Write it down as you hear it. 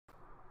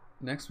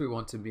Next, we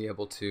want to be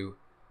able to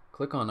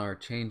click on our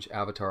Change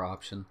Avatar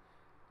option,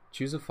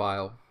 choose a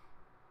file,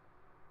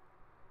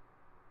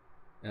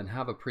 and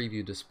have a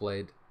preview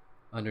displayed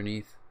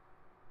underneath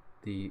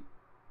the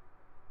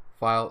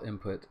file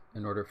input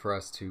in order for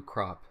us to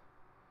crop.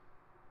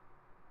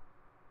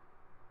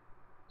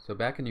 So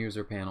back in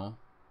User Panel,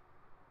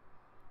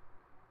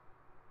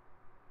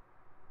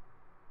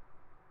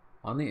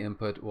 on the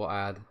input we'll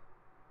add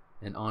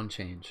an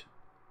onChange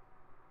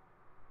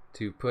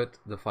to put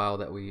the file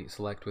that we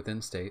select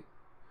within state.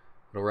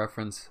 It'll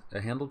reference a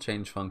handle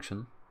change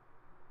function,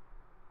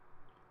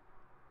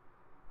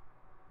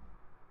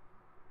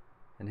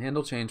 and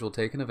handle change will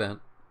take an event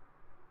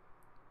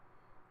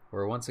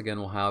where once again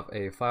we'll have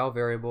a file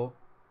variable.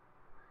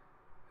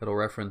 It'll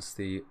reference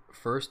the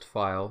first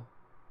file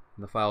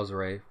in the files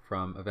array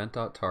from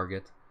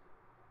event.target,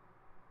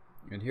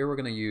 and here we're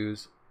going to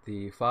use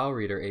the file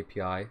reader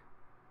API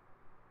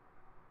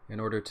in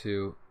order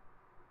to,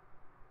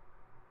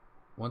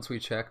 once we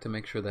check to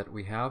make sure that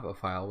we have a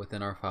file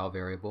within our file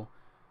variable,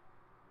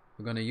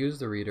 we're going to use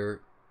the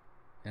reader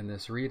and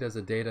this read as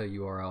a data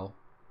URL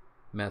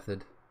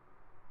method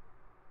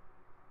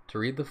to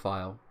read the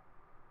file,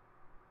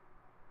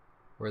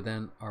 where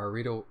then our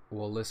reader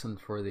will listen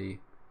for the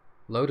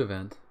load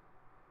event,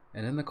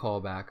 and in the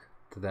callback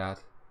to that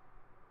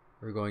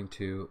we're going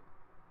to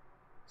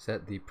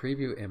set the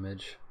preview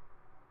image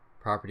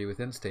property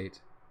within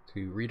state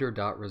to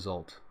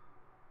reader.result.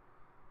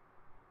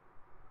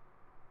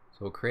 So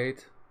we'll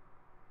create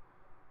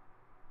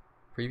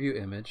preview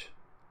image,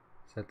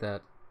 set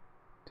that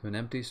to an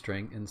empty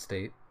string in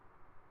state,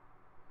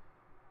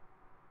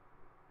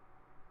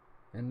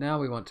 and now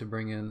we want to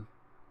bring in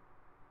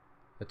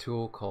a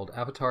tool called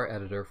Avatar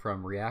Editor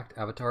from React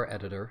Avatar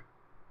Editor,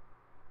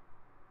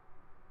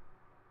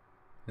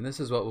 and this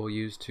is what we'll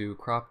use to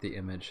crop the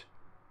image,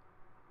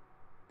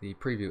 the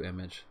preview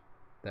image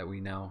that we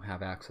now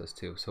have access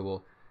to. So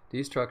we'll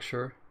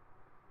destructure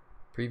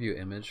preview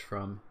image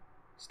from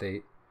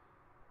state,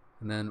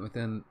 and then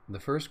within the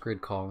first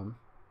grid column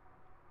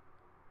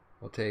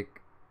we'll take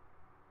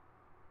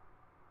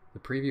the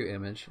preview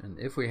image, and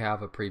if we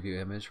have a preview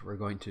image we're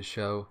going to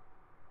show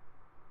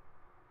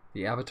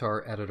the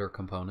Avatar Editor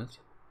component,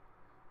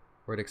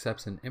 where it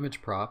accepts an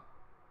image prop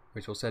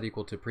which we'll set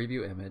equal to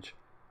preview image.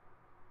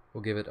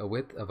 We'll give it a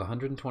width of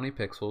 120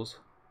 pixels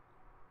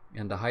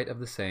and a height of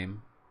the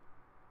same,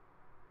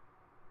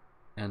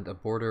 and a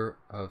border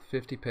of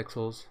 50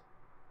 pixels,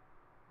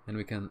 and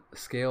we can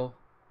scale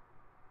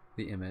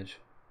the image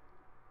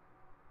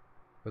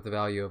with a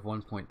value of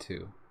 1.2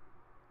 to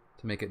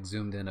make it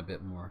zoomed in a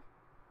bit more.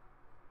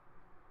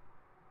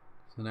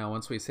 So now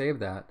once we save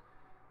that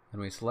and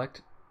we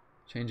select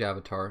Change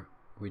Avatar,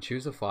 we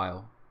choose a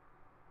file,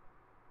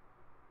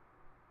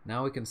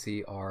 now we can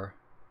see our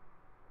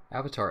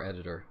Avatar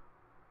Editor.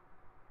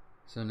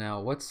 So now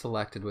what's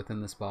selected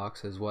within this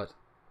box is what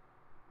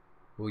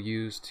we'll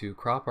use to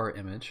crop our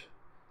image,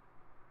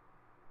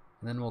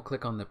 and then we'll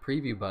click on the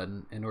preview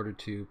button in order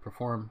to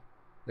perform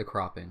the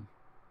cropping.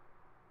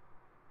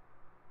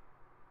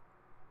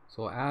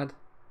 So we'll add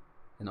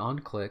an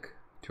onClick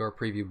to our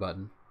preview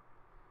button,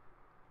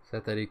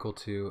 set that equal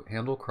to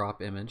handle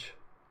crop image.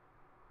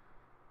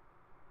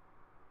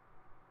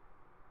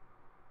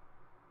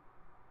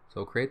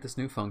 So we'll create this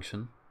new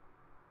function.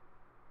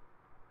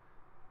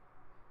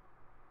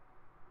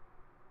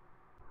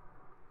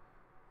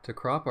 To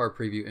crop our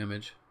preview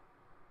image,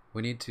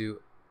 we need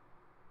to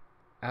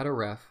add a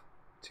ref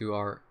to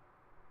our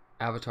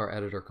Avatar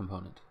Editor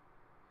component.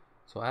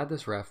 So I'll add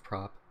this ref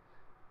prop,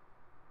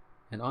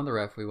 and on the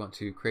ref we want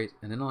to create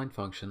an inline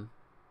function.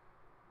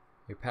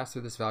 We pass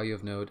through this value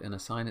of node and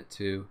assign it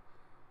to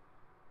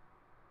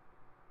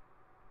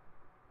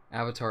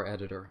Avatar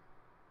Editor.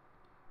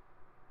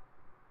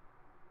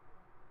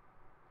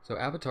 So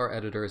Avatar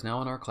Editor is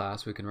now in our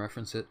class. We can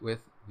reference it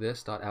with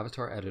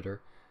this.avatarEditor.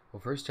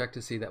 We'll first check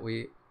to see that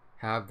we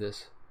have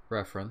this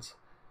reference.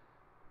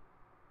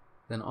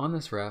 Then on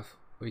this ref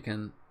we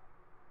can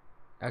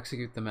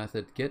execute the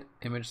method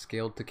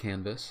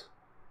getImageScaledToCanvas.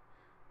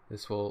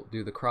 This will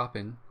do the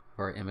cropping of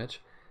our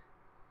image,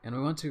 and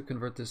we want to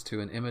convert this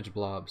to an image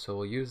blob, so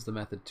we'll use the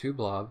method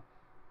toBlob.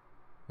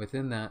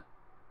 Within that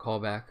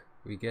callback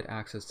we get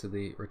access to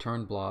the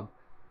return blob.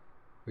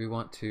 We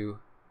want to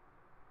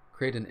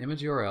create an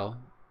image URL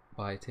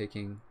by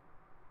taking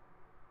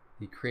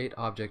the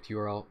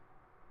createObjectURL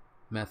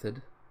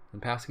method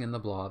and passing in the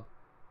blob,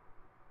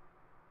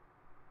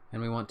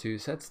 and we want to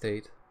set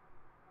state.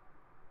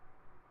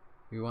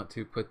 We want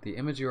to put the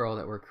image URL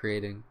that we're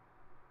creating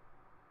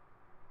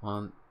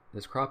on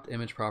this cropped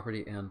image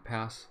property and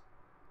pass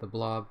the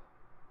blob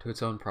to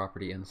its own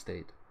property in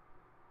state.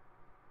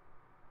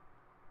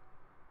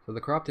 So the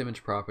cropped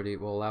image property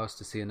will allow us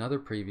to see another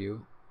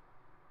preview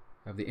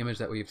of the image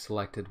that we've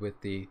selected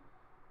with the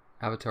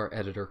Avatar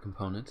Editor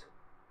component,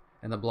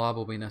 and the blob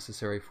will be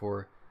necessary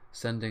for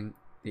sending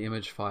the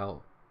image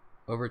file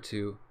over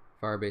to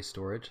Firebase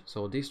storage.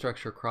 So we'll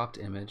destructure cropped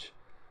image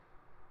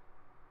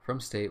from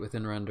state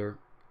within render,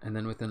 and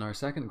then within our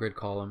second grid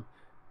column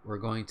we're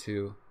going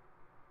to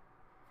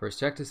First,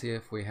 check to see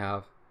if we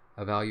have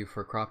a value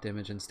for cropped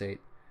image and state.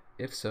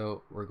 If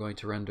so, we're going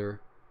to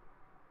render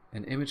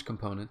an image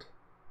component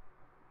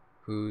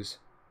whose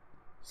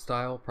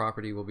style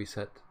property will be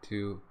set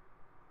to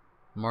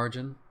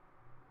margin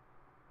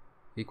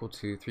equal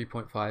to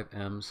 3.5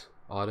 ems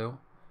auto,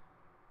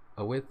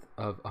 a width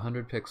of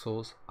 100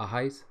 pixels, a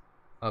height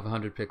of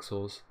 100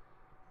 pixels,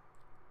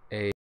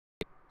 a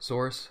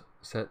source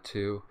set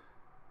to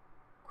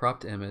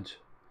cropped image.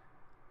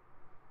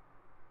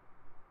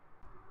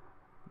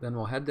 Then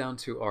we'll head down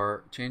to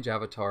our Change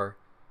Avatar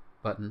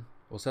button.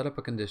 We'll set up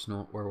a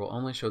conditional where we'll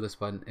only show this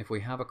button if we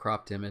have a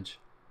cropped image.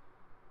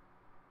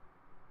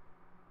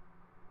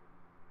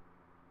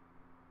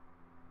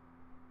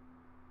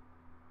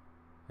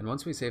 And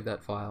once we save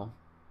that file,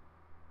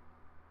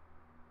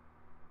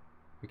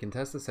 we can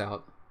test this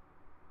out.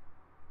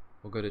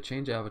 We'll go to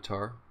Change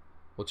Avatar,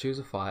 we'll choose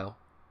a file,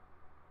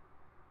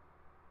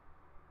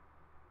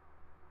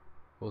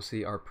 we'll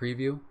see our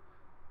preview,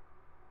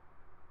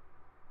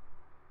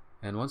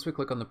 and once we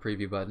click on the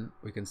preview button,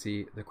 we can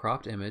see the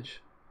cropped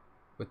image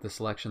with the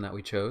selection that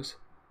we chose.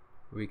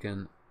 We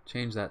can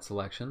change that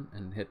selection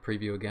and hit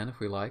preview again if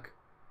we like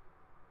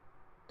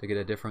to get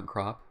a different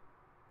crop.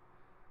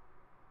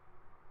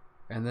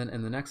 And then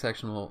in the next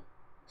section, we'll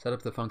set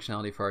up the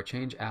functionality for our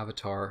Change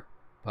Avatar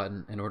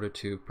button in order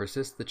to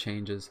persist the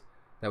changes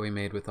that we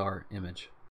made with our image.